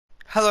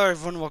Hello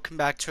everyone, welcome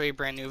back to a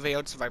brand new video.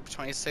 It's Viper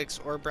 26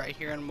 Orb right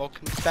here, and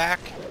welcome back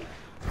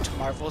to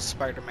Marvel's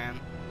Spider-Man.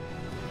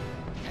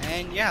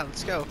 And yeah,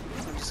 let's go.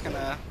 I'm just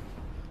gonna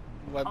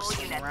web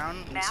swing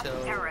around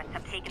until terrorists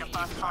have taken a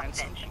bus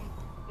hostage.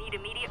 Need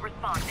immediate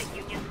response at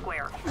Union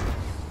Square.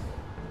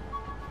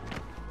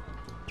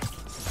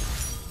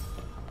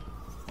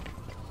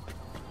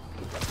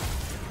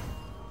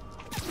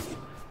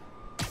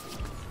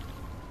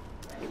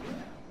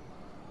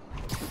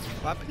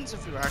 What happens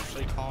if you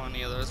actually call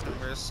any of those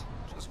numbers?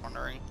 Just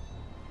wondering.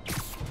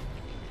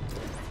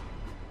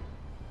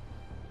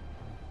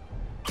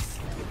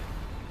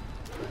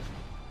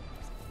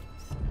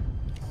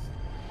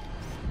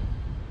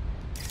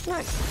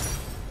 Nice.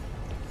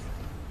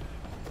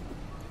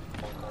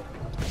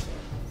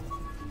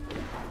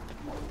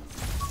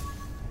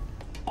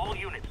 All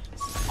units.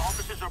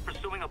 Officers are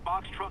pursuing a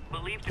box truck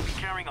believed to be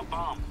carrying a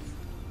bomb.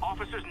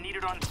 Officers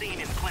needed on scene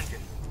in Clinton.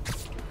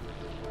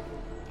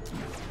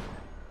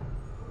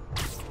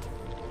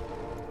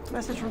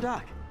 Message from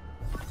Doc.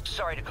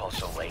 Sorry to call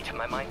so late.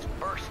 My mind's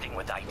bursting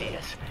with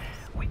ideas.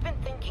 We've been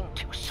thinking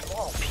too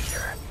small,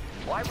 Peter.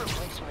 Why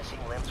replace missing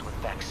limbs with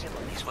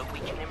facsimiles when we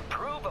can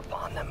improve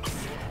upon them?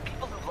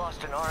 People who've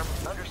lost an arm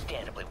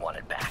understandably want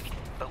it back,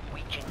 but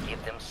we can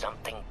give them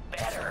something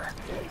better.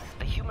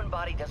 The human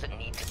body doesn't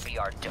need to be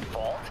our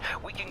default.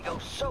 We can go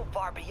so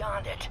far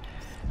beyond it.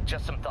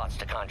 Just some thoughts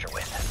to conjure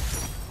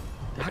with.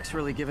 Doc's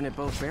really giving it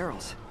both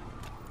barrels.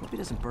 Hope he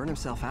doesn't burn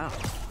himself out.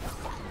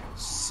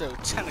 So,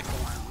 tentacle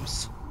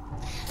arms.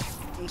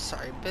 I'm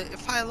sorry, but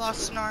if I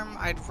lost an arm,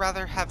 I'd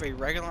rather have a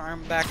regular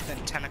arm back than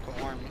tentacle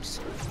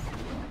arms.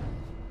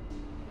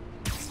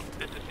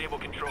 This is Stable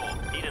Control.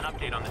 Need an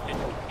update on the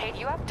situation. Hey, do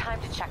you have time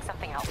to check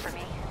something out for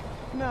me?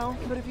 No,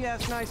 but if you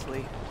ask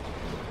nicely.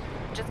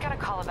 Just got a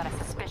call about a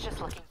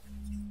suspicious-looking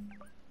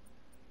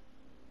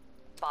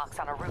box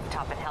on a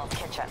rooftop in Hell's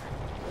Kitchen.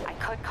 I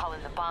could call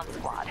in the bomb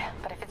squad,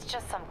 but if it's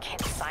just some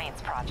kid's science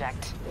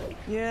project...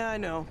 Yeah, I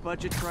know.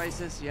 Budget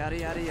crisis, yada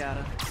yada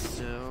yada.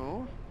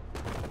 So...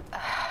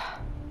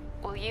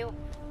 will you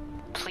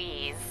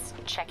please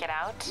check it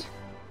out?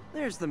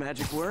 there's the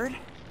magic word.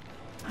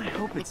 I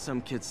hope it's some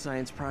kid's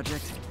science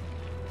project.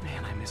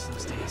 Man, I miss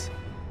those days.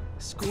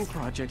 School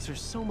projects are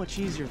so much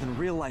easier than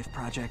real-life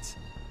projects.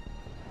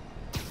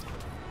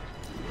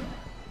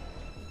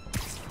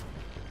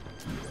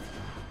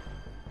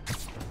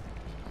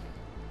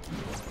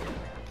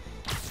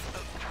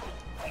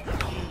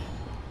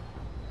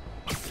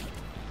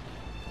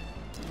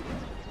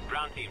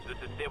 Ground teams, this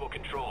is Stable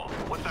Control.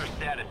 What's our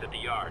status at the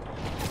yard?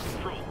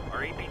 Control,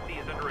 our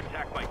APC is under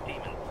attack by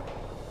demons.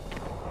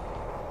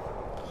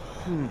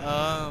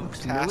 Oh,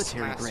 Looks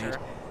military Taskmaster. grade.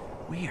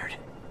 Weird.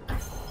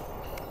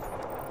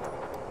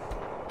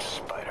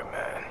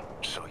 Spider-Man,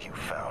 so you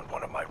found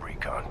one of my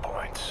recon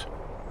points.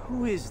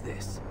 Who is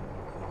this?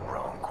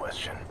 Wrong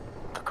question.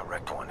 The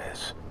correct one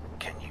is,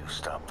 can you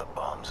stop the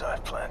bombs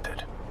I've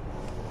planted?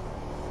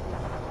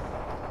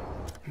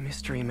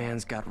 Mystery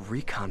Man's got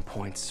recon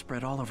points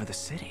spread all over the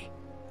city.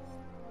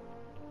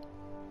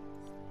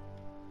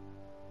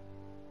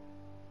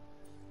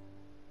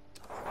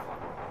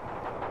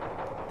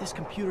 This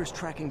computer's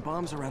tracking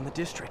bombs around the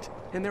district,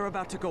 and they're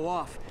about to go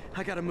off.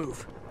 I gotta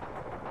move.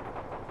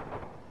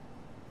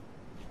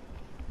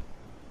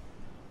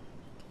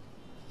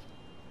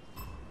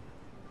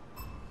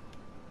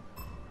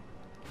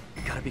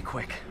 Gotta be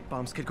quick.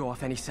 Bombs could go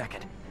off any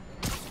second.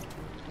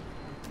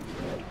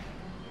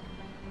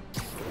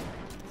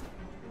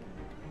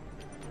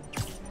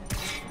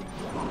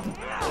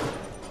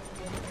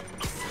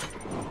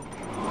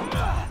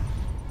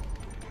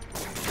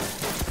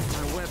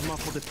 My web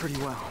muffled it pretty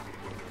well.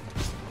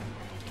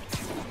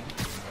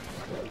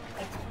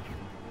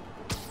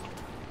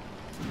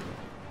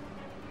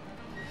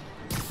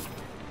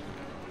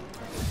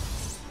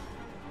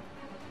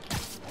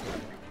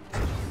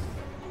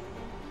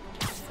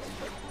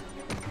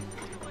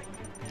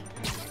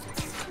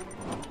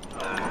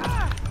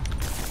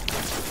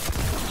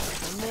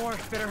 One more,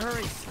 better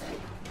hurry.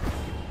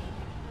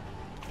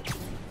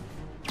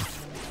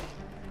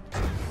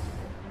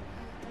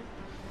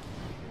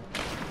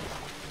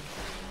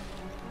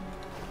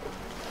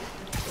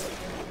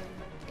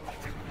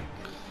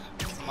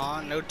 Come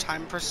on, no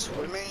time for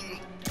swimming.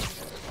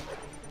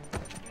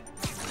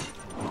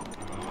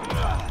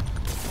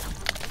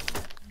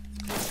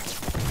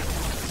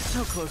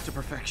 So close to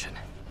perfection.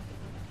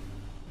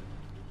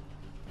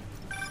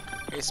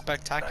 A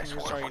spectacular Nice is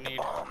all work you with the need.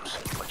 bombs,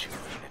 but you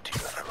lean into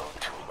your throat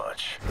too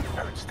much.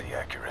 Hurts the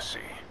accuracy.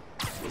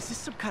 Is this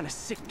some kind of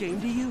sick game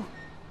to you?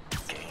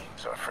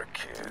 Games are for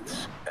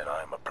kids, and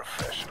I'm a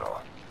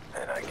professional,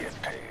 and I get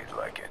paid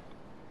like it.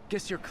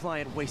 Guess your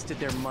client wasted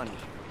their money.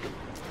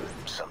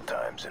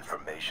 Sometimes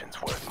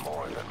information's worth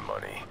more than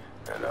money,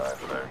 and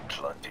I've learned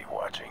plenty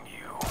watching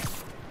you.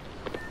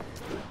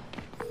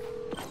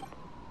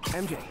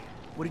 MJ,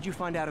 what did you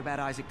find out about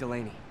Isaac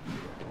Delaney?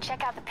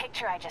 Check out the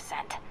picture I just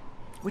sent.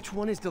 Which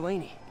one is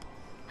Delaney?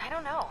 I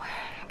don't know.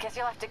 Guess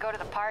you'll have to go to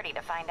the party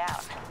to find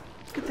out.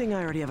 Good thing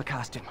I already have a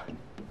costume.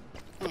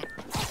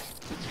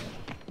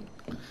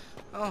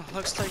 Oh,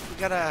 looks like we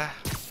got a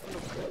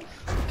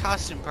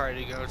costume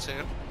party to go to.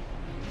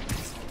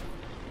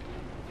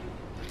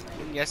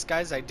 And yes,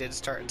 guys, I did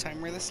start a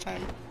timer this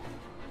time.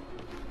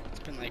 It's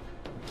been like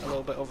a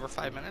little bit over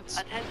 5 minutes.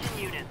 Attention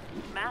units.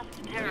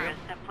 Masked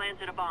terrorists have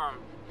planted a bomb.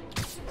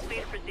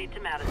 Please proceed to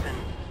Madison.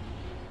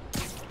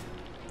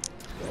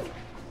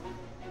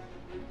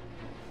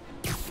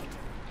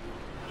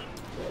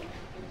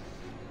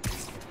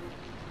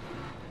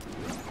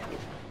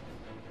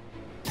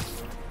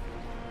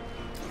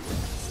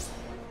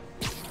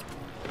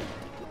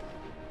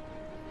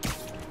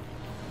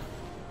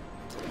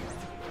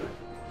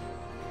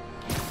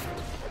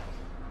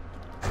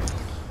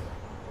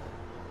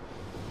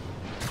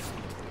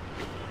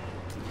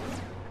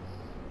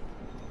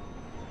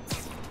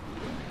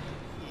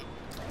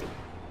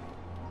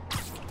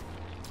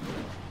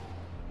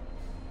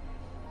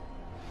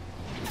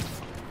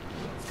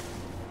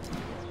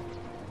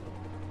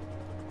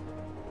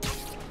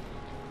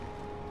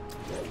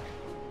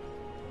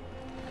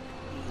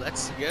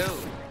 Let's go.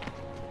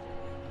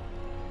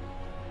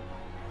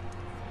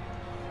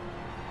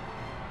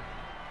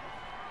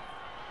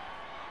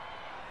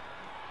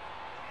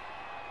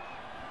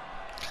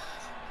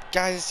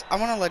 Guys, I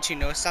want to let you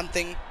know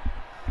something.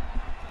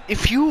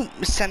 If you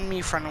send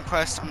me friend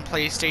requests on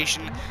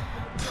PlayStation,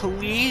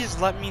 please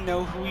let me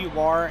know who you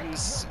are and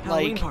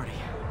Halloween like party.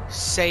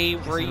 say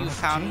where it you on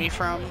found FG? me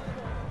from.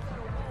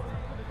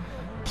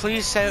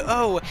 Please say,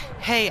 oh,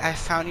 hey, I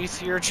found you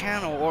through your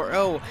channel, or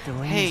oh,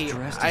 Delaney's hey,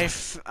 dressed I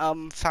as-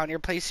 found your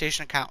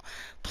PlayStation account.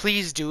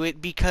 Please do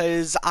it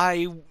because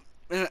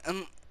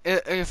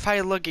if I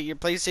look at your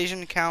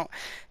PlayStation account,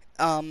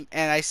 and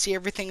I see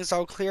everything is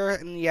all clear,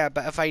 and yeah,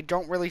 but if I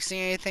don't really see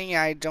anything,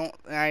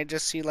 I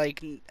just see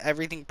like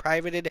everything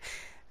privated,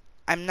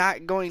 I'm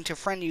not going to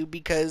friend you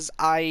because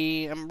I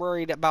am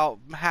worried about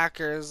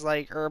hackers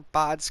or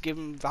bots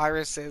giving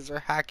viruses or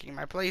hacking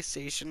my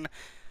PlayStation.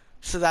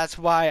 So that's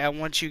why I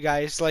want you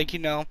guys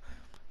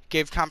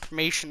give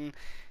confirmation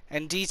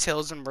and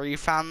details on where you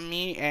found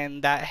me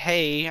and that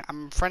hey,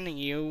 I'm friending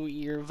you.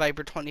 Your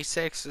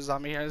Viper26 is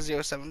on me here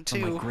 072.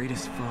 My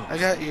greatest foes. I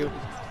got you.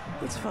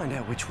 Let's find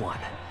out which one.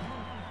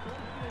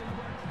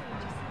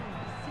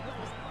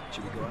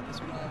 Should we go out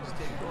this week?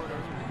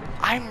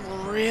 I'm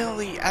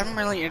really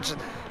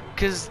interested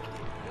because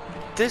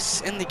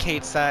this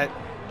indicates that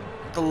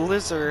the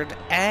Lizard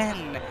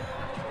and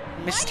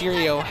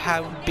Mysterio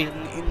have been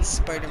in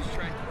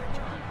Spider-Man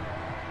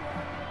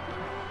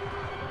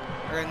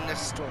or in this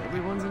story.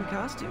 Everyone's in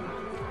costume.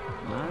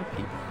 My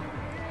people.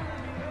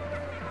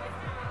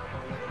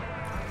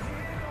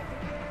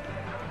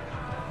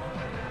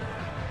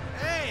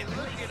 Hey,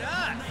 look at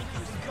us!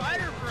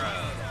 Spider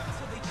Bros!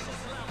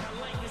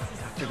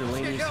 Dr.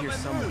 Delaney's here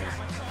somewhere.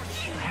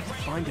 I have to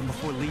find him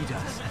before Lee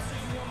does.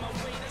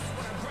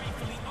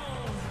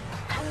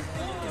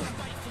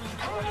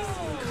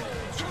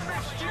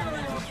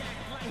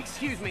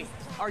 Excuse me,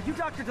 are you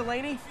Dr.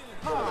 Delaney?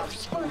 Ah,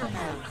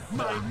 Spider-Man,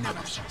 my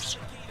nemesis.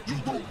 You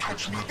won't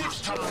catch me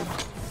this time.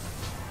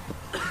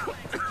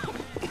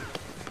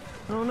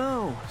 Oh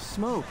no,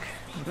 smoke.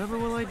 Whatever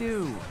will I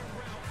do?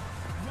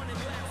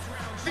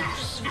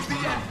 This is the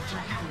end for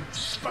you,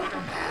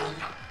 Spider-Man.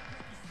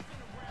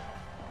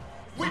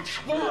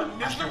 Which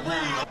one is the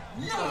real?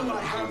 Now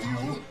I have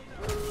you.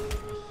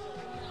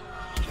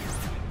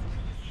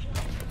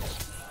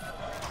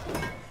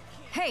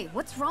 Hey,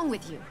 what's wrong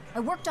with you? I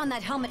worked on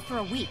that helmet for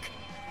a week.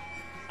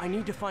 I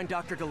need to find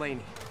Dr.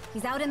 Delaney.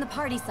 He's out in the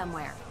party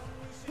somewhere.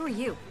 Who are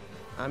you?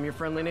 I'm your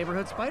friendly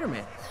neighborhood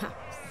Spider-Man.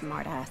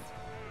 Smartass.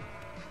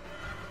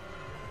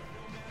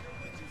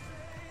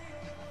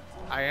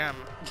 I am.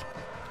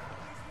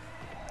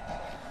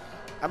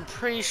 I'm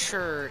pretty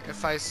sure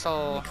if I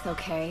saw... Looks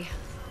okay,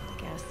 I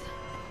guess.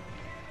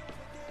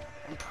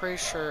 I'm pretty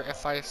sure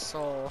if I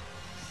saw a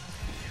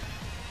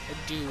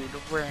dude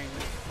wearing...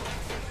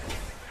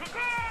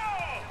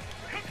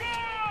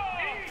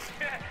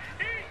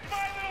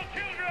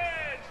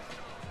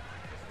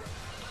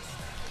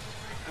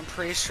 I'm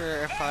pretty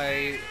sure if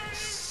I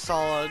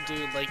saw a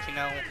dude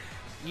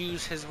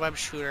use his web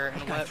shooter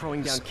and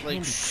Throwing down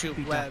candy shoot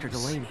could be webs. Dr.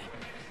 Delaney.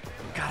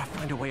 Gotta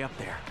find a way up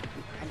there.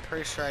 I'm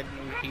pretty sure I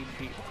knew he'd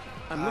be.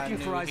 I'm looking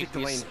for knew Isaac he'd be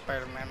Delaney.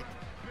 Spider-Man.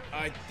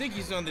 I think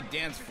he's on the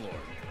dance floor.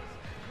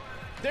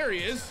 There he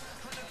is!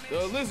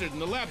 The lizard in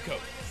the lab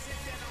coat.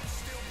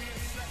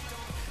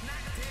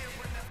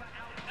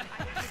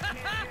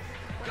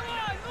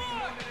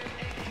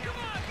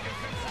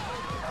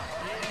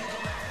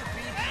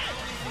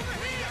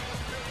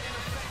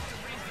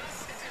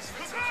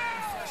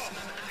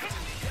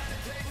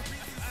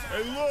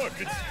 Hey, look,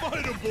 it's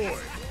Spider-Boy.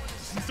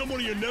 See some of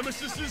your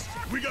nemesises?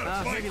 We gotta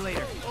fight. Maybe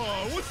later.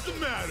 Oh, what's the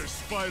matter,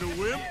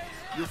 Spider-Wimp?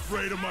 You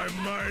afraid of my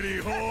mighty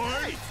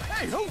horn?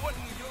 Hey, what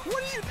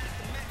are you...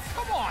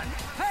 Come on!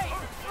 Hey!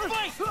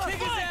 Fight! Kick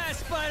his ass,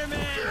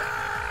 Spider-Man!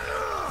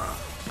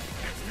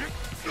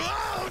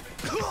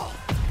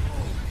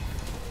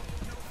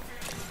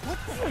 What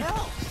the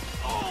hell?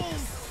 Oh,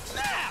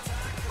 snap!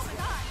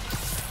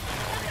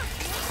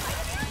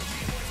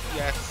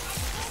 Yes.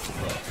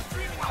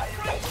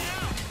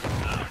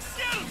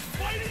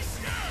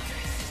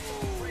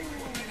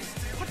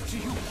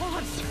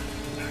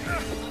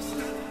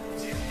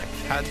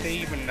 God, they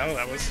even know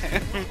that was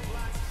him.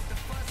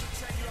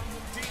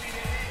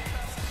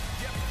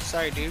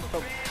 Sorry, dude,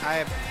 but I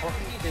have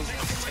important business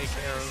to take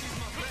care of.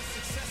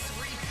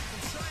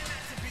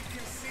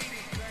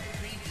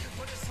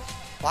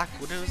 Black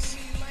Widows?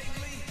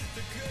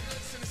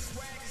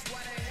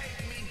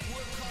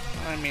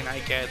 I mean, I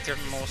get it. They're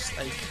the most,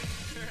 like,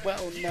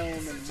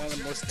 well-known and one of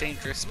the most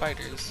dangerous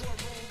spiders.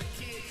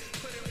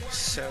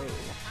 So,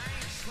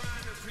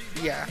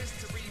 yeah.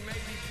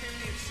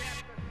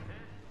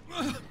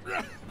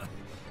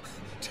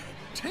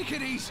 Take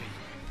it easy.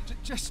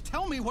 Just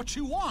tell me what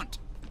you want.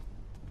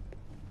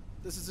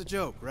 This is a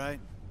joke, right?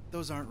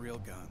 Those aren't real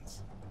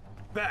guns.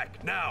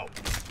 Back, now!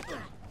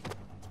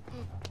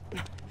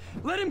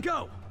 Let him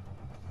go!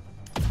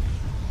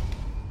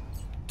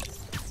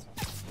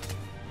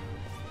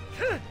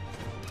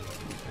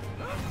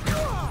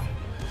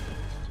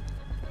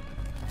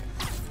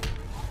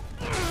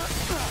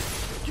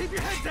 Keep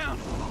your head down!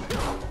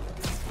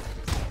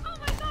 Oh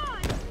my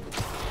God!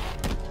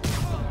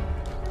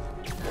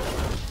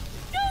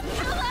 Don't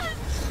kill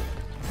us!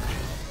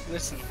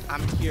 Listen,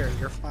 I'm here.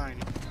 You're fine.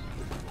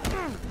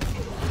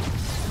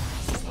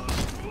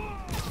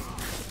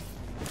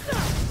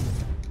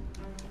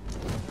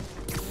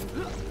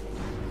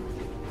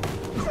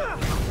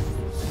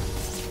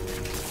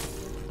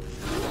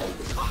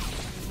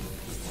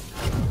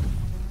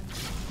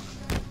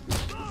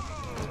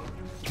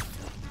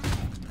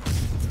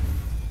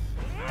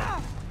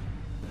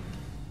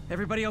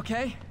 Everybody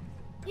okay?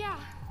 Yeah.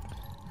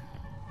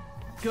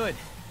 Good.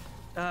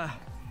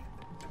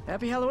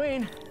 Happy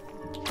Halloween.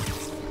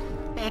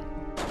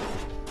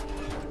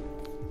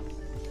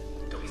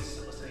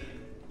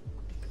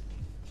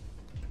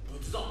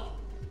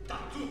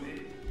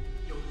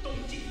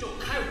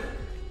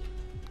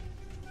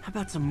 How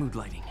about some mood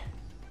lighting?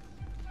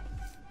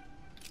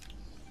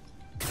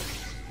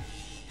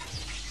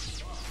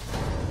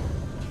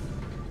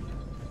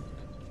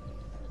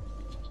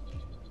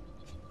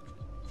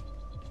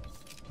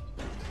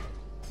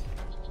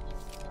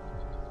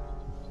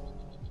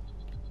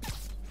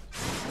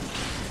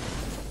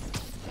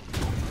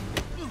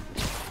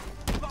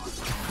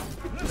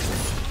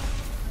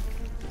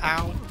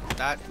 Ow,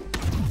 that.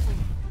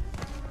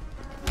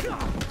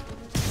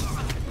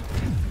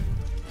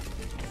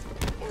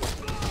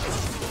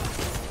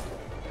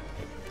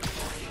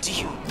 Do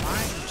you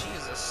mind?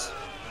 Jesus.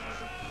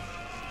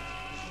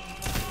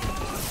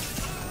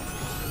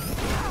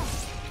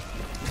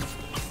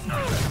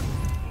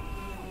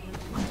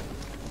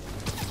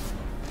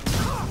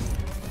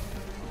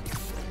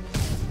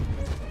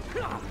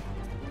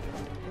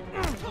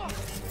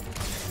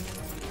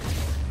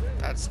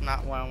 That's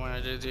not what I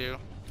wanted to do.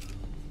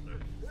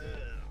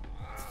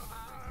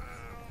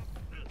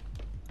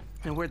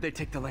 And where'd they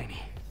take Delaney?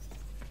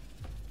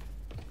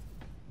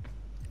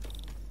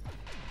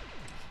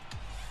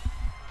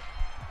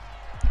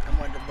 I'm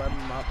going to web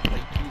him up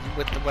like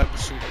with the web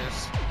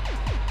shooters.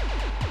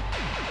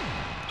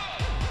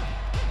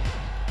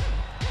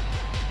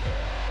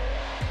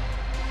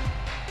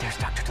 There's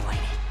Dr. Delaney.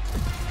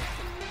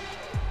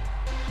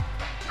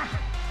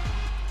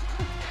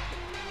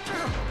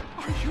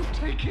 Are you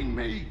taking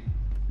me?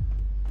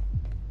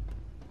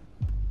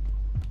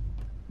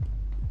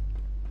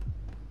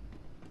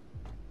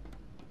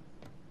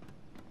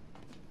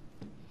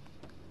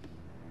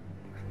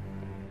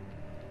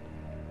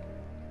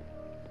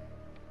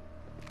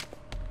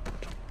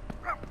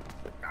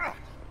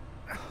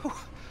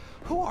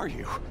 Who are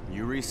you?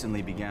 You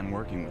recently began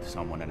working with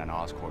someone in an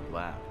Oscorp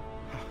lab.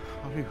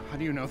 How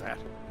do you know that?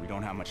 We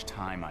don't have much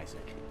time,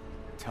 Isaac.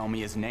 Tell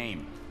me his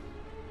name.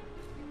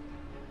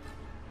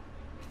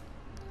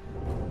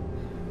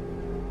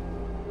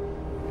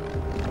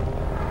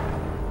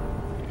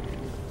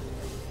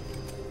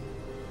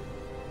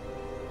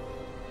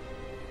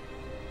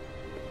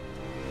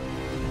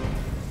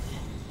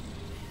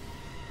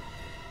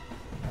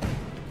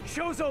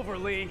 Show's over,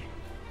 Lee.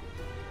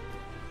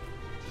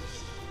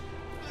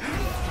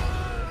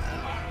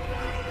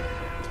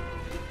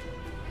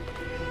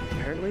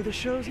 Apparently the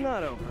show's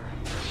not over.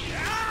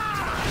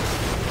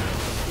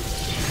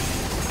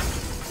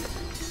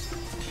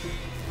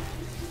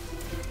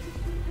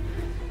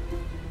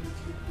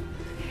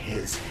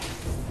 His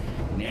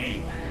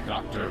name,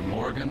 Dr.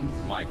 Morgan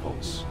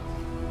Michaels.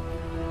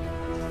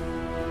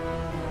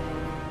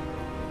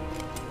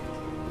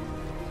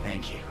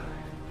 Thank you.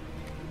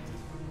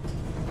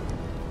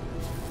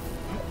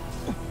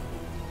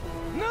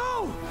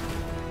 No!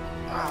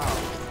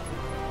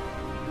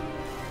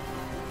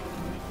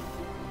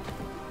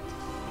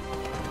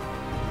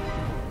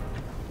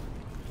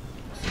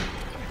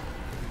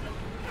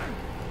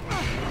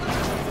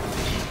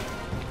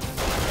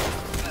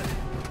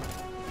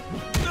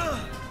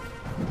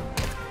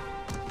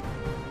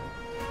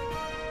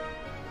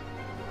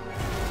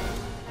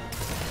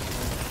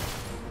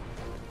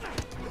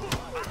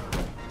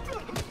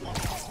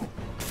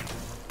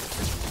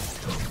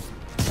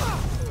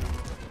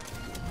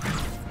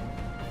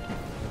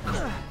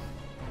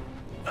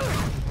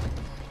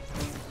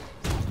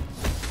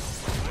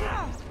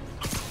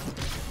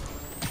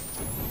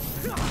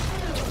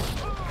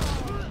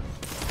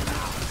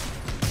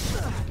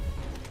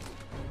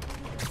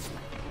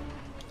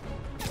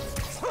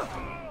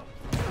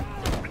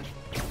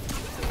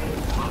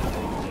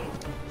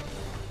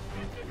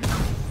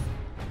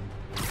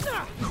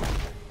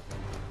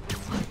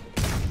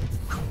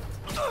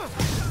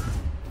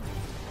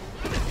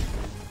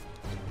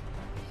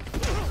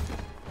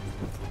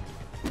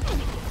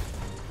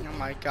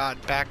 my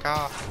god, back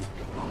off.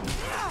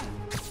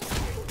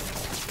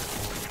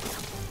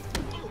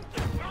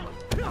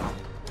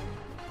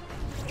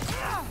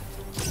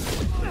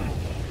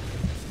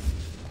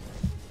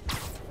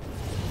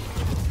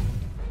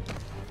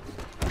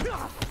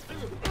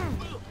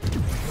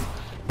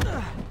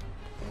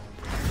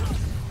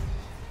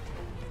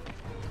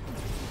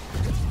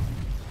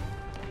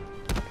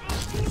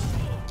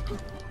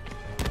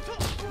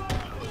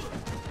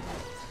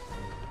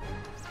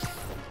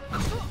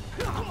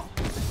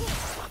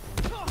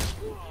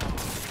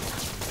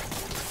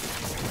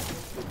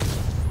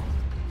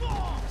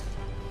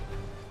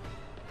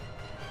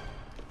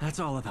 That's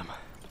all of them.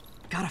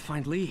 Gotta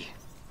find Lee.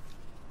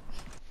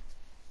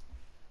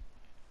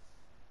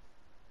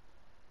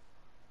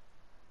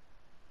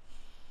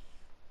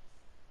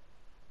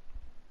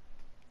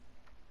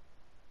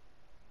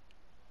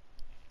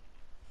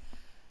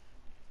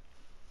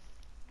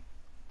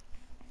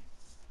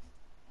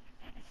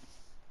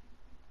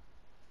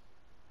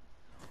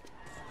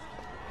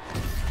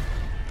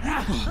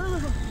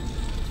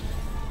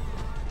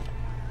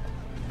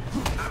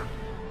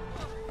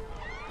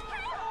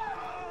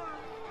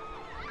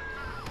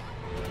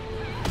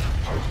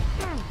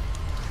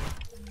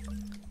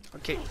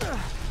 Okay,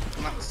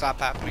 come on,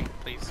 stop happening,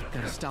 please.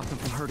 Gotta stop them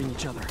from hurting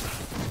each other.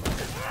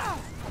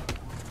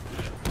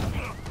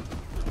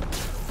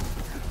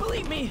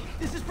 Believe me,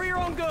 this is for your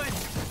own good.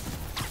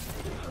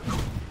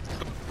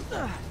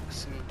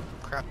 Some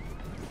crap.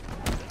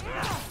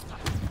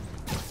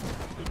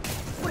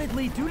 What did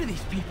Lee do to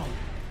these people?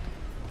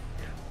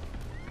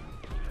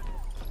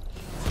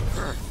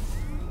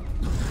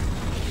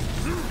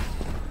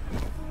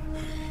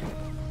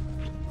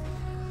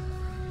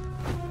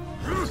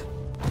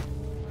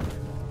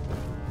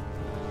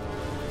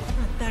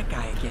 That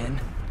guy again.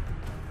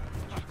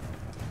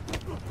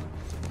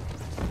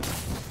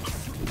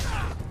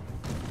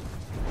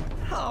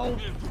 Oh,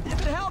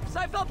 if it helps,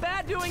 I felt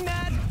bad doing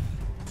that.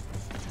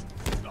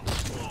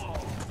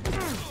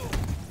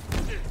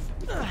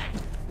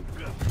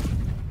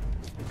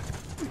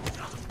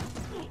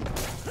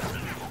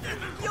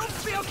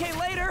 You'll be okay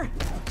later.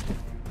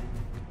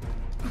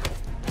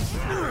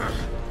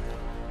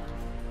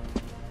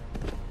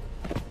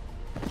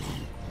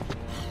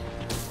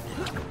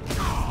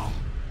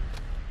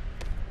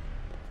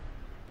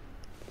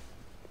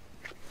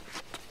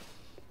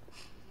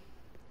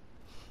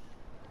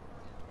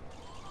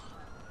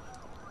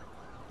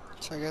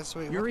 So I guess,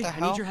 wait, Yuri, what the I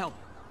hell? need your help.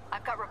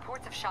 I've got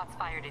reports of shots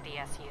fired at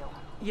ESU.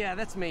 Yeah,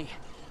 that's me.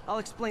 I'll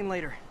explain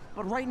later.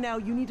 But right now,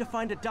 you need to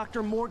find a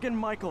Dr. Morgan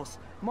Michaels.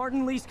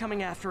 Martin Lee's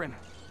coming after him.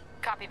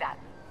 Copy that.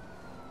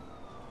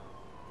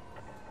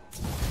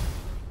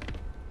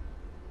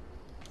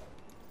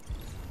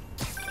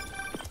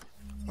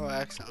 Oh, I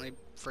accidentally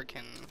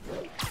freaking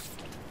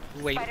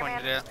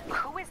waypointed it.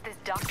 Who is this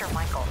Dr.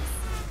 Michaels?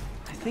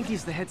 I think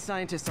he's the head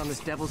scientist on this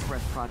Devil's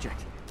Breath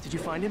project. Did you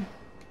find him?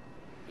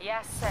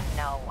 Yes and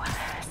no.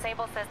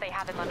 Sable says they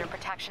have him under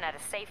protection at a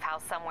safe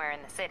house somewhere in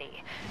the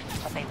city,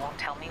 but they won't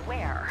tell me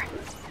where.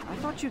 I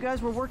thought you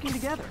guys were working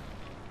together.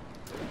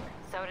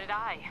 So did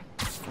I.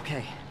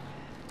 Okay.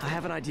 I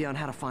have an idea on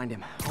how to find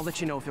him. I'll let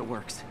you know if it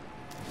works.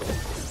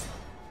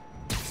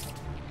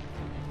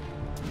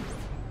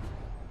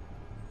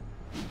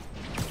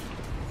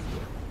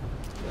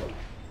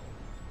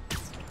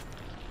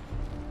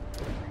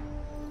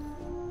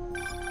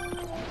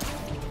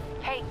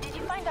 Hey, did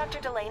you find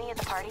Dr. Delaney at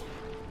the party?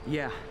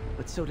 Yeah,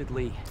 but so did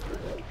Lee.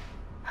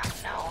 Oh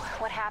no,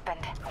 what happened?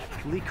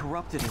 Lee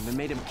corrupted him and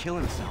made him kill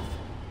himself.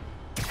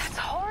 That's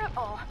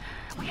horrible.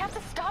 We have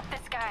to stop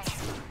this guy.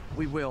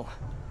 We will.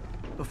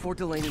 Before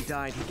Delaney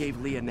died, he gave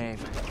Lee a name.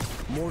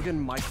 Morgan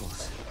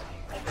Michaels.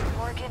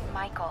 Morgan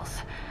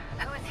Michaels.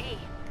 Who is he?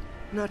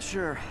 Not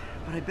sure,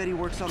 but I bet he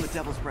works on the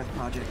Devil's Breath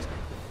project.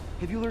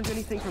 Have you learned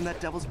anything from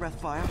that Devil's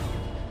Breath file?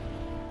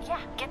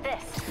 Yeah, get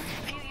this.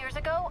 A few years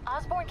ago,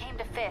 Osborn came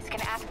to Fisk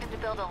and asked him to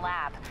build a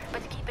lab,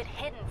 but to keep it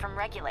hidden from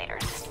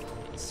regulators.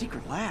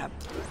 Secret lab?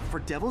 For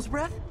Devil's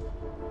Breath?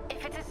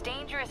 If it's as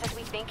dangerous as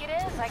we think it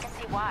is, I can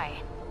see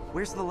why.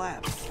 Where's the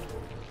lab?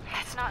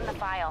 That's not in the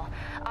file.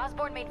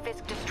 Osborn made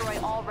Fisk destroy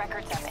all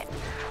records of it.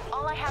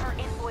 All I have are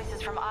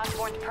invoices from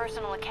Osborn's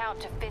personal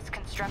account to Fisk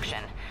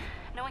Construction.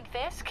 Knowing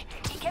Fisk,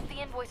 he kept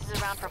the invoices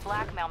around for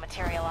blackmail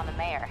material on the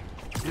mayor.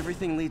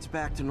 Everything leads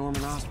back to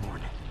Norman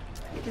Osborn.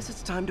 I guess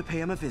it's time to pay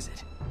him a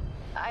visit.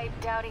 I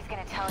doubt he's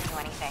gonna tell you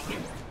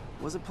anything.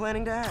 Wasn't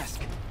planning to ask.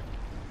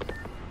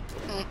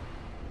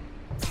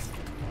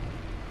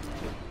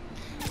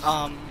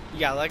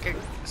 Yeah, like I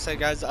said,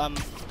 guys,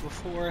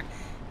 before,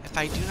 if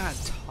I do not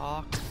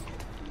talk,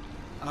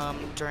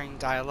 during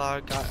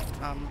dialogue,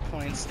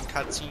 points and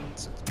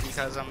cutscenes, it's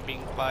because I'm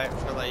being quiet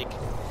for, like,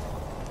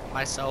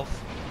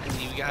 myself and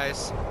you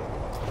guys,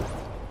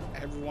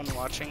 everyone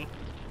watching.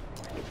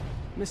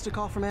 Missed a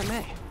call from Aunt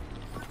May.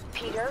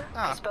 Peter,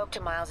 I spoke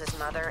to Miles's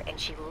mother, and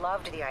she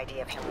loved the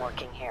idea of him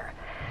working here.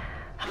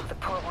 The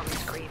poor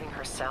woman's grieving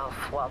herself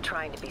while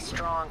trying to be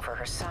strong for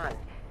her son.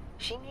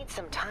 She needs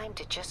some time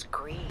to just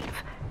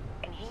grieve,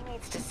 and he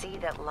needs to see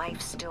that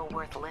life's still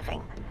worth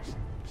living.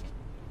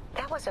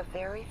 That was a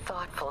very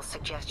thoughtful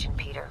suggestion,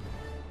 Peter.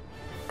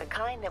 The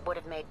kind that would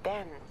have made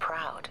Ben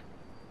proud.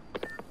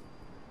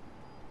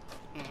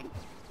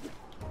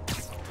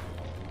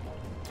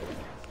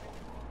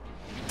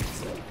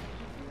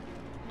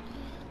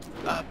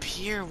 Up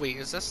here, wait,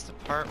 is this the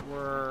part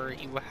where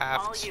you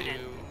have All to... units,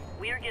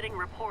 we are getting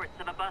reports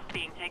of a bus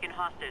being taken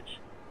hostage.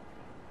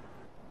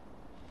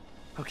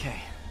 Okay,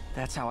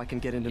 that's how I can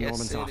get into Yes,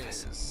 Norman's it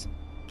office. is.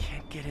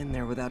 Can't get in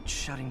there without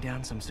shutting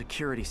down some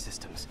security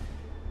systems.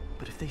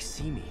 But if they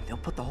see me, they'll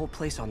put the whole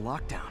place on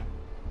lockdown.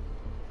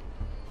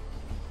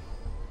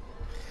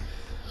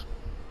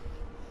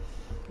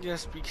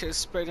 Yes, because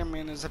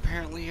Spider-Man is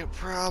apparently a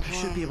problem. I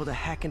should be able to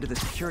hack into the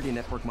security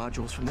network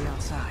modules from the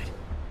outside.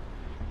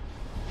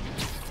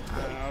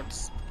 I don't know,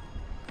 it's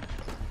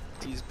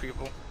these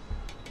people.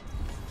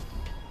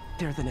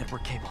 They're the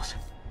network cables.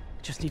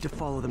 Just need to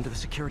follow them to the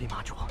security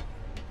module.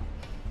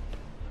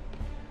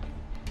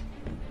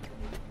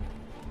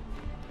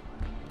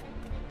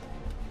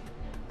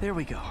 There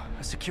we go,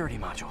 a security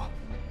module.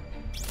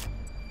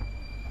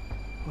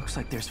 Looks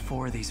like there's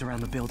 4 of these around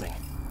the building.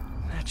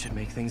 That should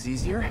make things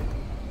easier.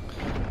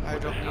 I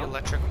don't need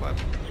electric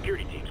weapon.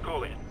 Security teams,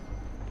 call in.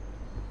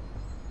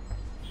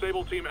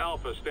 Sable Team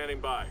Alpha standing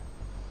by.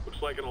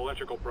 Looks like an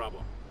electrical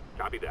problem.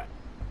 Copy that.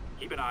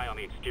 Keep an eye on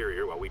the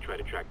exterior while we try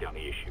to track down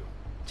the issue.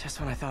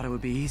 Just when I thought it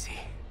would be easy.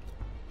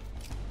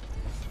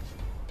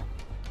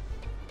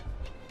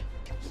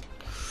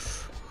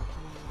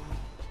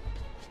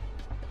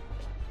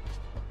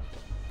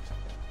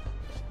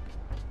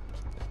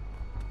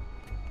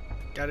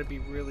 Gotta be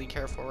really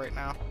careful right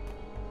now.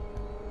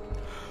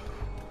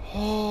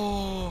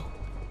 Oh.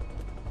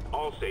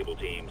 All Sable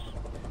teams.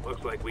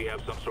 Looks like we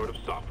have some sort of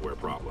software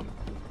problem.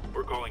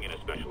 We're calling in a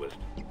specialist.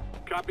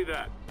 Copy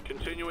that.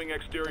 Continuing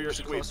exterior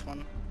sweep. Close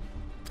one.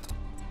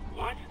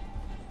 What?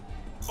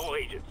 All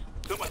agents,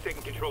 someone's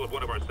taking control of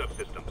one of our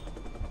subsystems.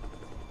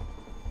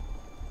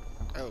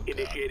 Oh, God.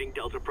 Initiating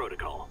Delta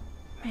Protocol.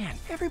 Man,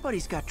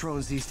 everybody's got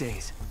drones these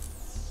days.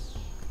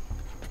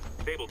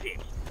 Sable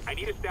teams, I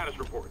need a status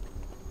report.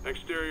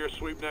 Exterior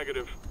sweep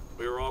negative.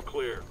 We are all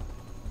clear.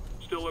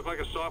 Still look like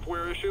a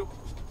software issue?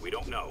 We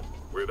don't know.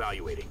 We're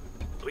evaluating.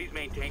 Please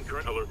maintain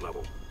current alert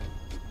level.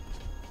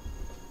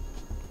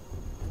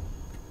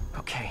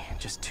 Okay,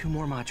 just 2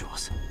 more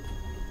modules.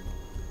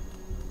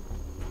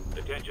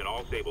 Attention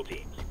all Sable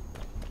teams.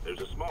 There's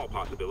a small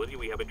possibility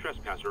we have a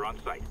trespasser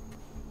on site.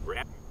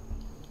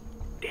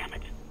 Damn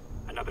it.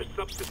 Another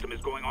subsystem is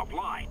going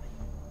offline.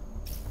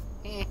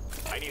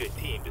 I need a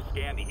team to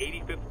scan the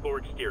 85th floor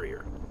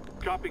exterior.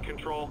 Copy,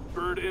 Control.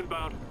 Bird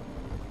inbound.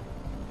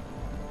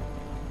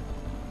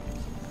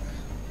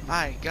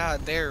 My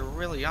God, they're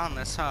really on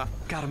this, huh?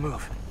 Gotta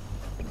move.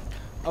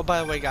 Oh,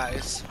 by the way,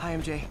 guys. Hi,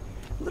 MJ.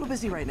 A little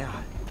busy right now.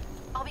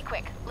 I'll be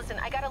quick. Listen,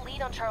 I got a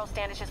lead on Charles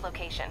Standish's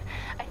location.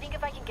 I think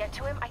if I can get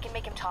to him, I can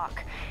make him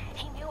talk.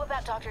 He knew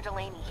about Dr.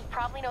 Delaney. He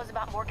probably knows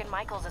about Morgan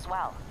Michaels as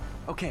well.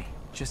 Okay,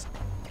 just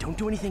don't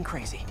do anything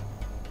crazy.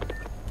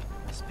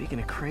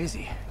 Speaking of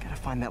crazy, gotta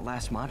find that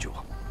last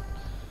module.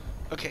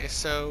 Okay,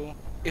 so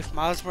if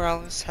Miles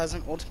Morales has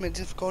an ultimate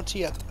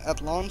difficulty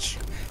at launch,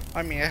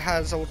 I mean, it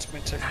has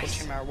ultimate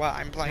difficulty no matter what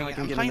I'm playing.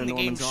 I'm playing the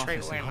game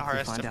straight away in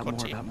RS find out more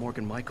difficulty. about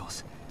Morgan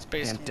Michaels It's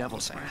based and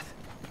Devil's Breath.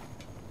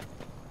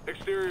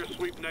 Exterior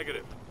sweep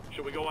negative.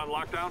 Should we go on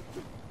lockdown?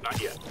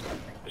 Not yet.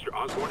 Mr.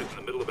 Osborn is in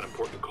the middle of an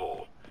important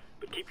call,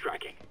 but keep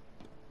tracking.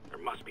 There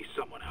must be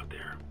someone out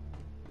there.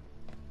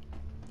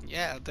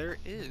 Yeah, there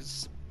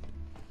is.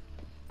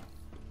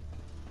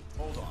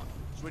 Hold on.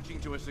 Switching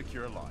to a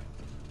secure line.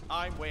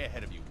 I'm way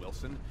ahead of you,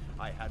 Wilson.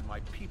 I had my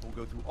people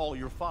go through all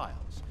your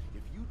files.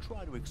 If you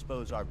try to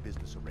expose our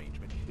business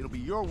arrangement, it'll be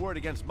your word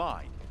against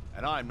mine.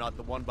 And I'm not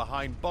the one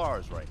behind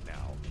bars right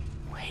now.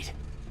 Wait.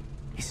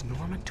 Is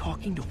Norman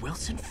talking to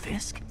Wilson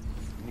Fisk?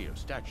 Neo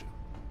statue.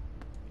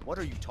 What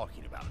are you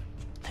talking about?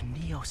 The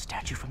Neo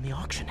statue from the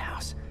auction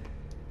house.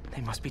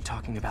 They must be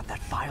talking about that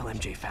file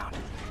MJ found.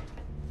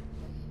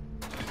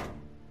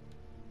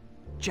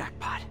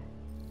 Jackpot.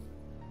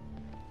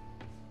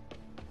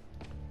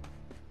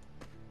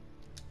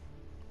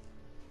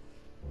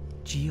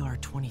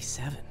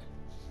 GR-27.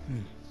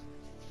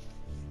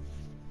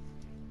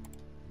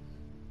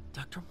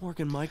 Dr.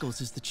 Morgan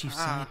Michaels is the chief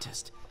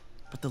scientist,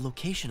 but the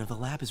location of the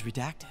lab is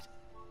redacted.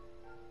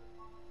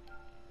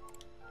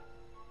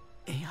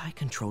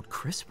 AI-controlled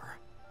CRISPR.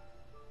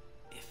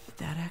 If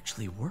that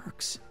actually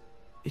works,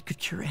 it could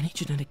cure any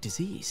genetic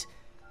disease.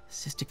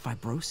 Cystic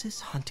fibrosis,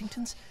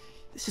 Huntington's.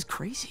 This is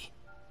crazy.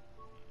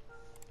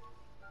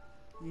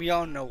 We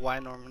all know why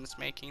Norman's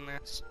making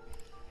this.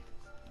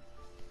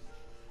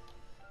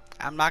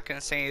 I'm not gonna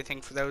say anything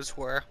for those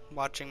who are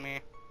watching me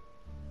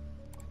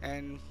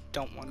and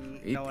don't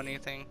want to know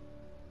anything.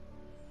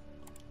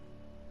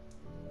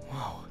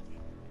 Whoa.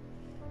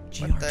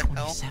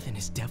 GR-27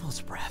 is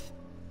Devil's Breath.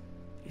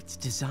 It's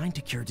designed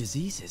to cure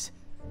diseases,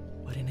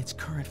 but in its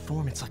current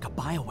form, it's like a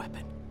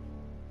bioweapon.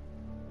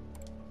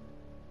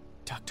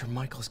 Dr.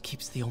 Michaels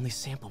keeps the only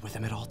sample with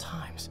him at all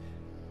times.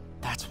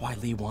 That's why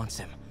Lee wants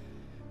him.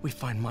 We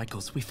find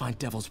Michaels, we find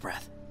Devil's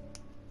Breath.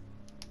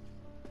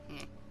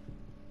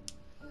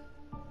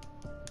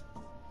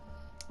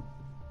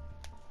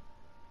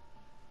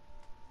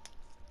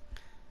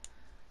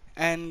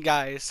 And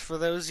guys, for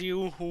those of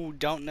you who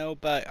don't know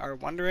but are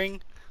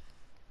wondering,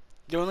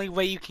 the only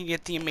way you can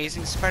get the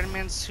Amazing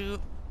Spider-Man suit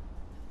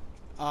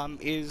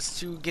is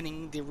through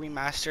getting the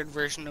remastered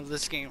version of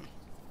this game.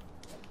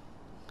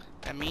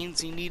 That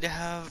means you need to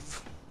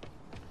have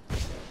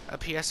a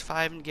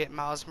PS5 and get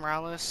Miles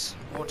Morales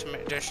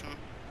Ultimate Edition.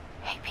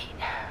 Hey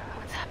Pete,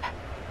 what's up?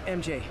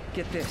 MJ,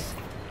 get this.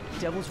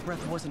 Devil's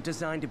Breath wasn't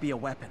designed to be a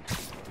weapon.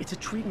 It's a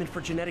treatment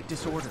for genetic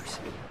disorders.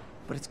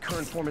 But its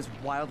current form is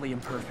wildly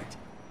imperfect.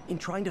 In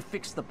trying to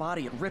fix the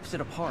body, it rips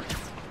it apart.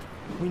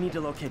 We need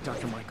to locate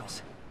Dr.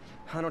 Michaels.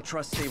 I don't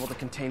trust Sable to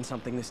contain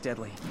something this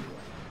deadly.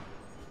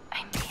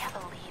 I may have a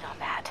lead on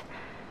that.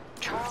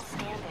 Charles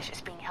Standish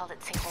is being held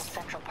at Sable's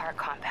Central Park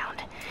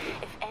compound.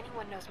 If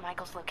anyone knows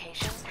Michael's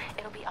location,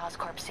 it'll be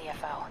Oscorp's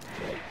CFO.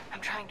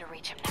 I'm trying to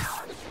reach him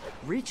now.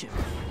 Reach him?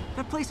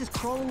 That place is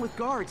crawling with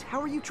guards.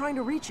 How are you trying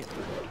to reach him?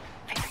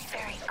 Very,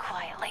 very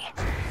quietly.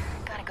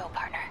 Gotta go,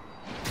 partner.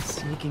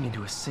 Sneaking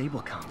into a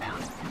Sable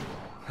compound.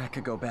 That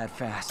could go bad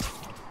fast.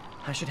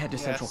 I should head to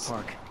Central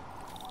Park.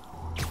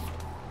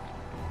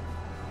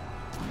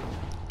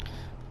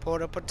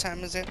 Pulled up, what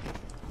time is it?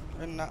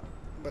 Or not,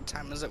 what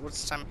time is it?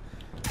 What's the time?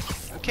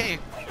 Okay,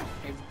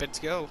 maybe good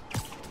to go.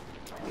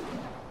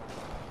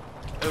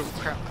 Oh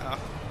crap,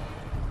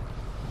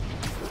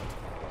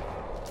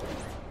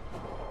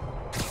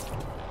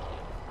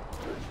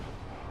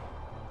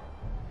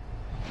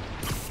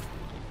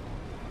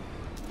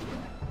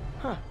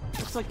 Huh,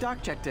 looks like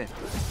Doc checked in.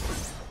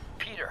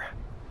 Peter,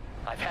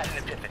 I've had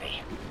an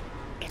epiphany.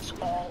 It's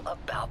all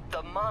about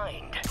the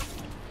mind.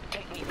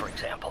 Take me, for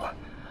example.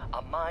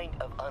 A mind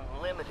of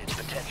unlimited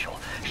potential,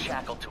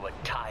 shackled to a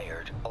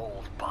tired,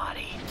 old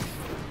body.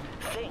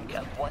 Think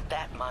of what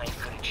that mind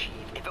could achieve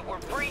if it were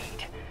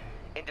freed.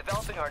 In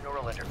developing our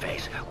neural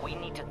interface, we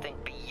need to think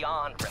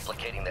beyond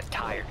replicating the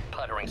tired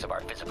putterings of our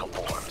physical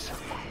forms.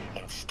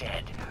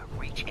 Instead,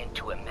 reach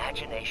into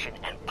imagination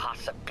and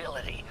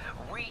possibility.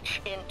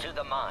 Reach into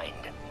the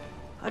mind.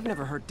 I've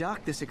never heard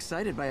Doc this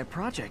excited by a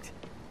project.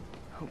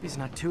 Hope he's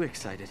not too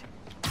excited.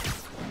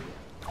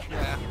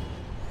 Yeah.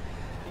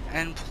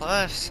 And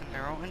plus,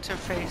 neural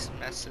interface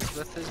messes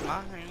with his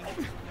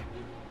mind.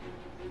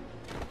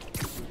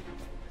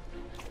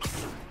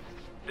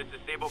 This is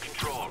Sable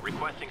Control,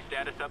 requesting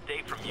status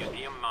update from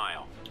Museum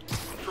Mile.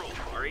 Control,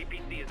 our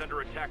APC is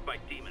under attack by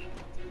demons.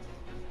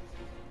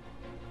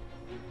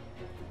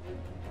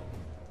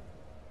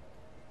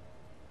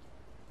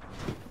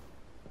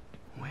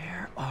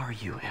 Where are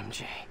you,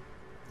 MJ?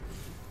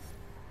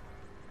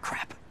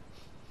 Crap.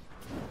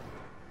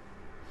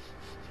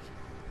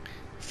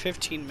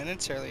 15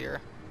 minutes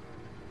earlier.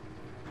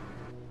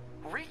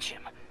 Reach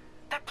him.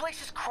 That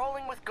place is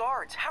crawling with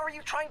guards. How are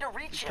you trying to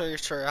reach him? Pretty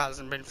sure it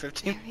hasn't been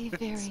 15 minutes.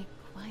 Very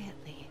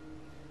quietly.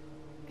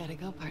 Gotta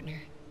go,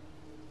 partner.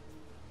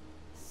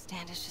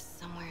 Standish is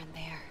somewhere in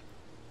there.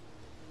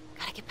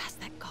 Gotta get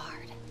past that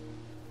guard.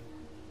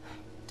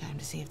 Time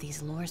to see if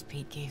these lures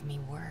Pete gave me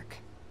work.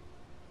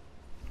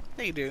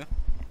 They do.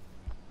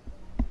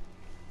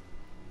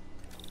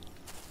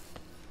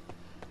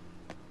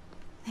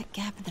 That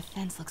gap in the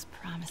fence looks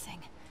promising.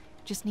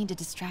 Just need to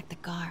distract the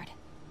guard.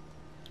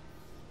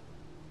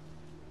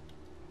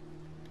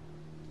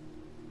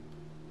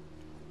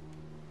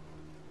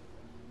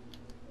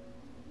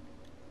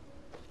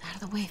 Out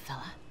of the way,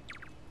 fella.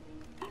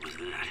 What was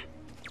that?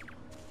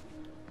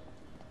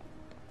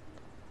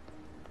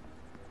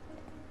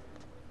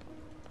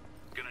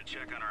 Gonna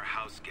check on our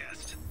house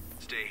guest.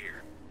 Stay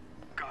here.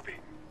 Copy.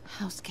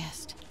 House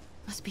guest.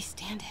 Must be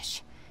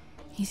Standish.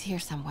 He's here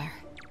somewhere.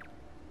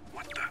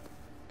 What the?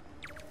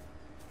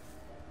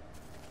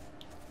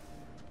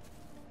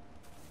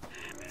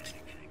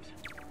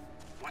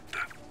 What the?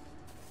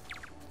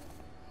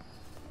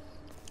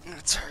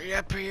 Let's hurry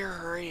up here.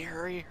 Hurry,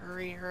 hurry,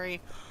 hurry,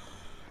 hurry.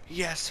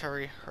 Yes,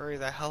 hurry, hurry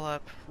the hell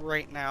up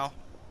right now.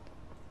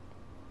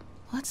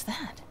 What's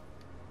that?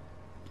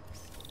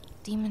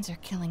 Demons are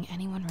killing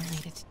anyone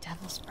related to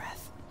Devil's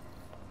Breath.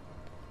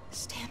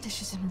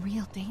 Standish is in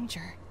real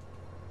danger.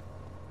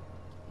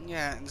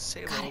 Yeah, and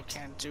Sable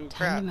can't do Time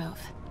crap. to move.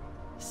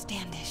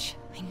 Standish.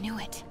 I knew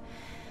it.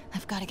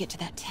 I've got to get to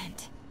that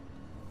tent.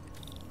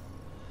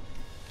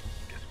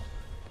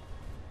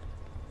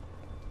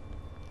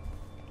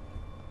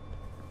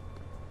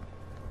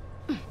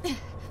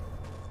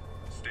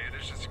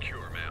 Standish is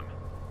secure, ma'am.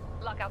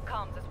 Lockout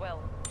comms as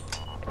well.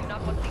 I do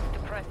not want things to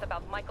press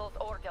about Michaels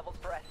or Devil's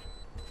Breath.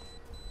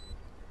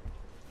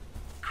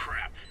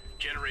 Crap.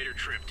 Generator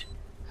tripped.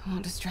 I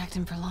won't distract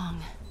him for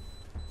long.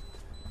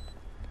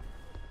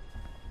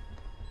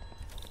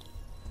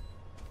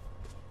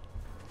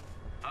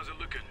 How's it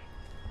looking?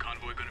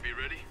 Convoy gonna be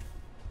ready?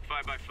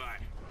 5 by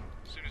 5.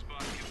 As soon as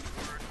boss gives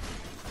the word.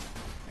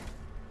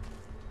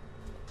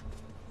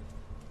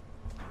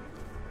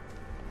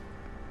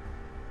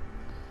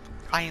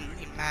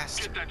 Finally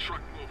master. Get that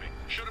truck moving.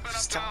 Should have been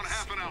uptown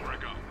half an hour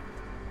ago.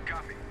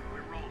 Copy.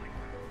 We're rolling.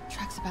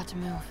 Truck's about to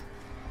move.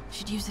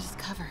 Should use it as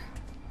cover.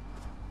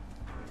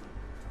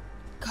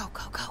 Go,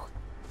 go, go.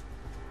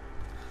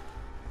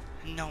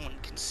 No one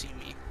can see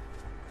me.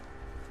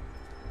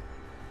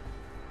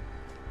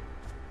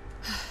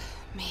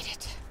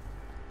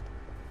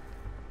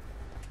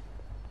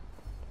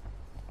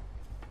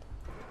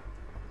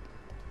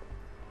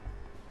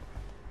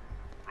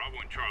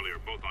 Bravo and Charlie are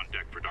both on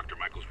deck for Dr.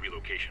 Michaels'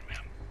 relocation,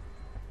 ma'am.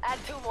 Add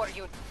 2 more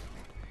units.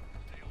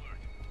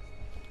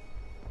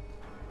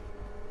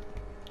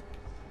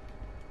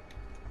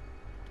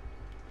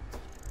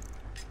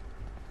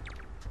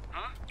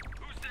 Huh?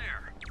 Who's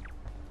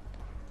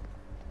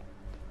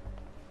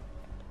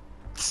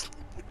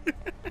there?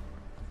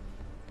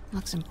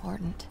 Looks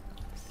important.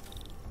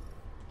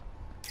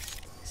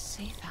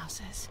 Safe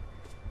houses.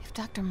 If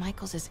Dr.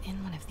 Michaels is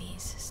in one of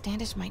these,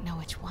 Standish might know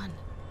which one.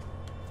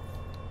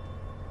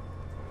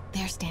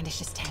 There's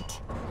Standish's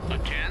tent.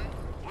 Again?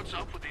 What's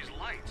up with these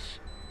lights?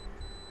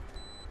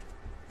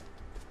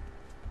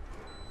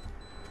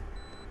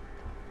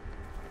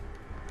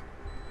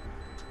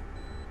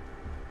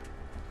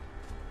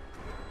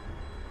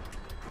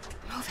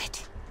 Move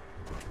it.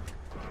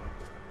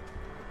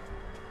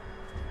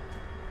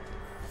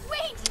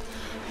 Wait!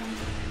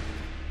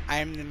 I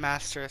am the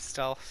master of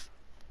stealth.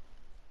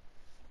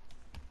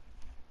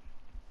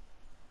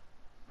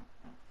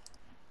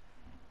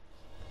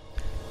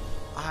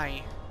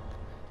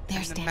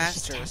 There's the Standish's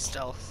master of tent.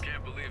 stealth.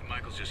 Can't believe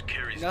Michaels just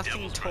carries Nothing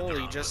devil's breath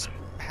totally around just with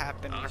him.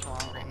 happened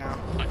wrong right now.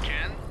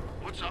 Again?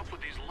 What's up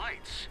with these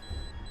lights?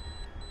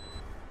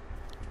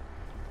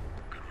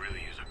 Could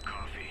really use a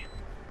coffee.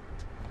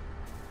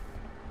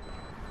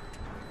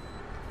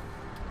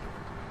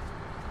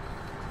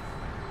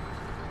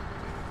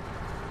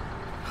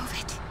 Move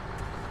it.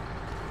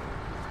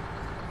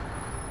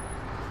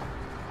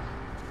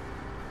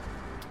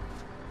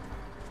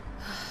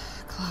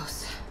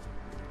 Close.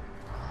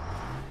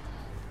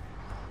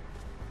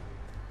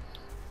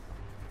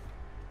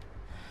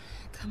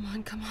 Come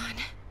on, come on.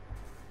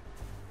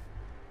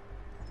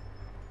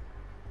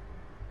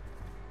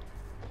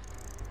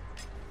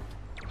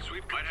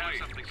 Sweep might have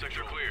something.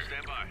 Sector clear.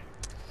 Stand by.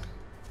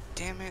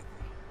 Damn it.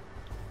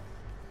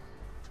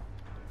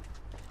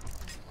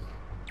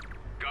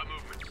 Got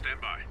movement. Stand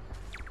by.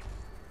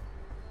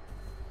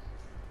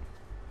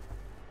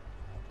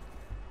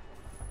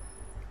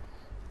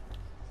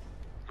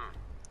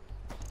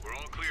 We're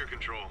all clear,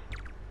 Control.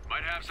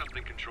 Might have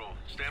something, Control.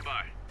 Stand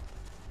by.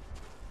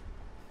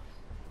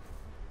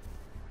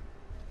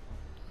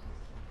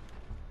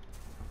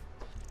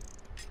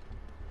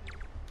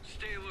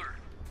 Stay alert.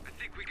 I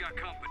think we got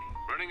company.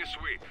 Running a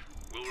sweep.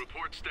 We'll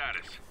report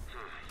status.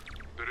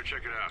 Better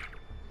check it out.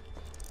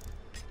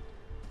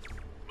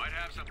 Might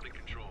have something,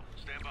 Control.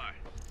 Stand by.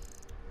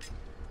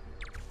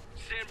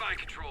 Stand by,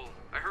 Control.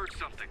 I heard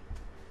something.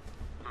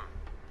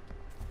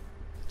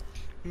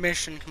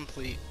 Mission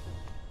complete.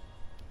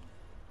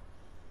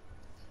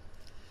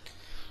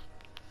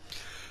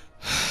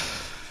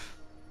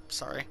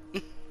 Sorry.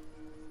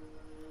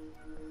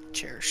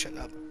 Chair, shut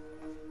up.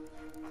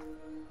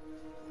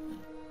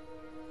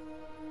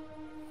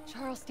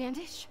 Charles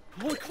Standish?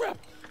 Holy crap!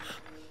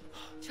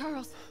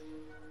 Charles,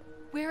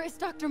 where is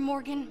Dr.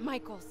 Morgan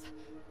Michaels?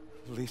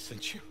 Lee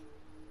sent you.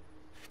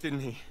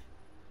 Didn't he?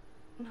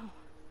 No.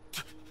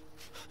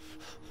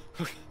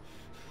 Okay.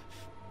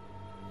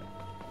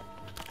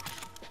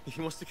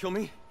 He wants to kill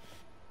me?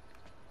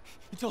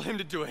 You tell him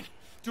to do it.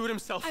 Do it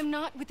himself. I'm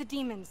not with the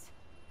demons.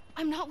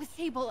 I'm not with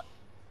Sable.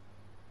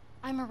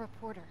 I'm a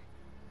reporter.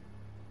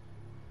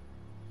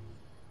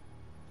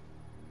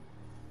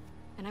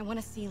 And I want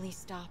to see Lee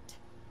stopped.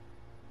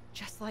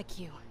 Just like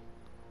you.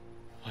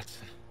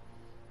 Watson.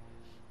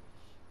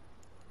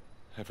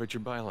 I've heard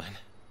your byline.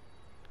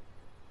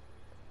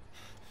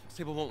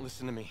 Sable won't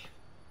listen to me.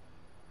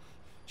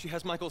 She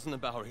has Michaels in the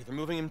Bowery. They're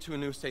moving him to a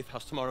new safe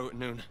house tomorrow at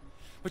noon.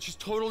 But she's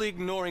totally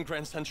ignoring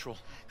Grand Central.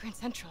 Grand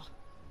Central?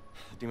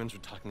 The demons were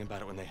talking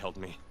about it when they held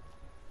me.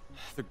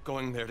 They're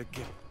going there to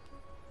get...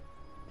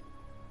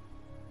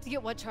 To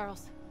get what,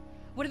 Charles?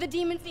 What do the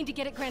demons need to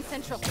get at Grand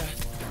Central?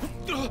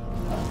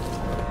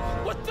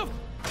 What the...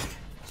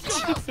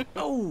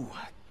 Oh!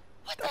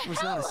 What the That was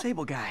hell? not a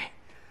Sable guy.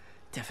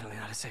 Definitely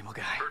not a Sable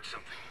guy. Heard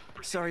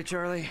something. Sorry,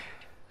 Charlie.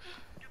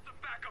 Get the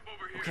backup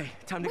over here. Okay,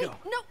 time to Wait, go.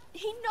 no,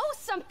 he knows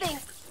something!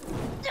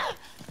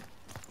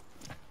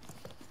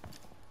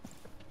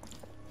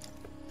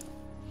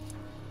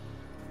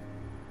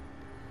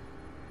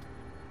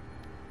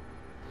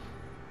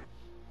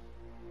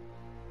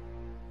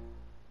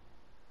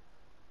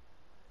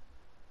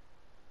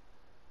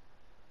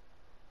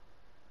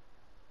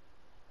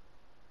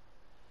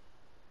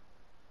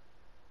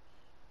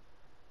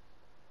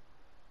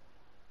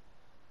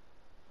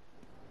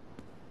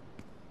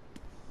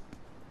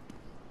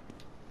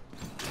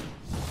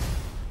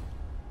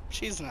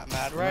 She's not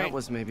mad, right? That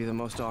was maybe the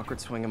most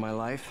awkward swing of my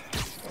life.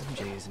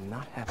 MJ is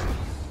not happy.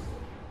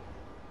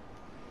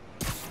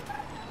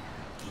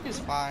 She's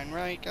fine,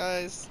 right,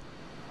 guys?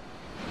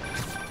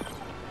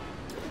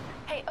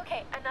 Hey,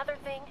 okay, another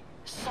thing.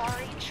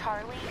 Sorry,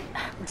 Charlie.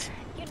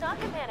 You knock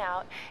a man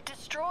out,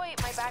 destroy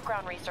my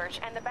background research,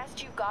 and the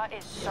best you got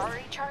is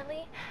sorry,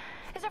 Charlie?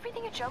 Is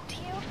everything a joke to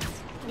you?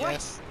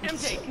 Yes.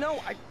 MJ, no,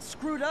 I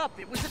screwed up.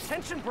 It was a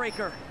tension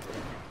breaker.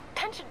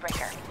 Tension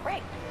breaker,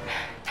 right.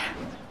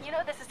 You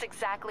know, this is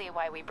exactly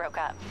why we broke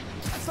up.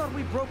 I thought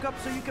we broke up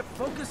so you could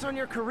focus on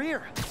your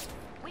career.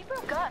 We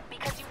broke up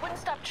because you wouldn't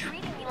stop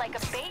treating me like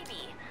a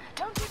baby.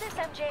 Don't do this,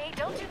 MJ.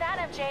 Don't do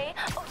that, MJ.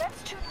 Oh,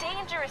 that's too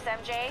dangerous,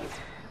 MJ.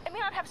 I may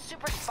not have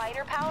super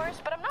spider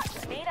powers, but I'm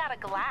not made out of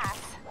glass.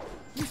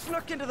 You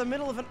snuck into the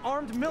middle of an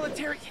armed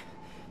military...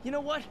 You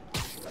know what?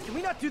 Can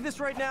we not do this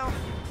right now?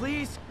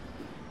 Please?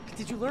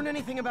 Did you learn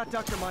anything about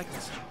Dr.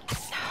 Michaels?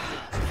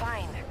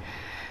 Fine.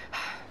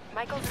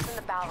 Michaels is in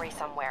the Bowery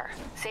somewhere.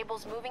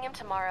 Sable's moving him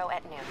tomorrow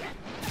at noon.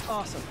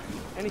 Awesome.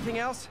 Anything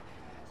else?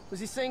 Was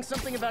he saying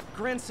something about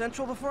Grand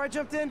Central before I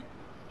jumped in?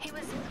 He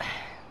was...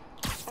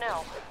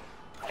 No.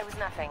 It was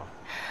nothing.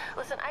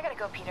 Listen, I gotta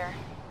go, Peter.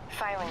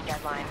 Filing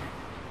deadline.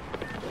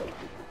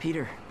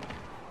 Peter.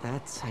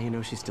 That's how you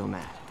know she's still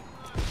mad.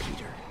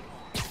 Peter.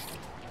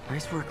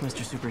 Nice work,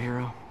 Mr.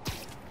 Superhero.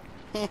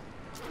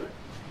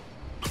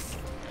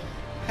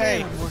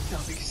 Hey, like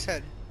you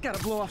said.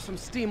 Gotta blow off some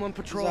steam on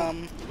patrol.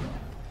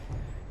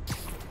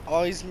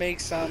 Always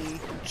make some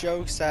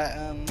jokes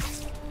at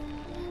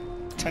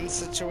tense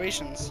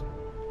situations.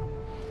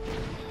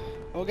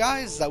 Well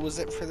guys, that was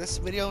it for this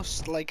video.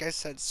 Like I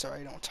said,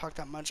 sorry I don't talk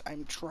that much.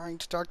 I'm trying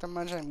to talk that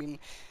much. I mean,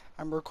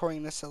 I'm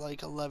recording this at like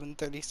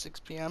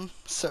 11:36 p.m.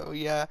 So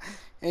yeah.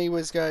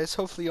 Anyways guys,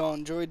 hopefully you all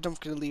enjoyed. Don't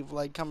forget to leave a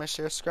like, comment,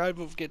 share, subscribe.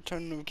 Don't forget to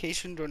turn on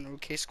notification, join the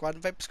OK Squad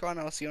and Viper Squad,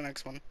 and I'll see you on the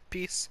next one.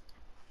 Peace.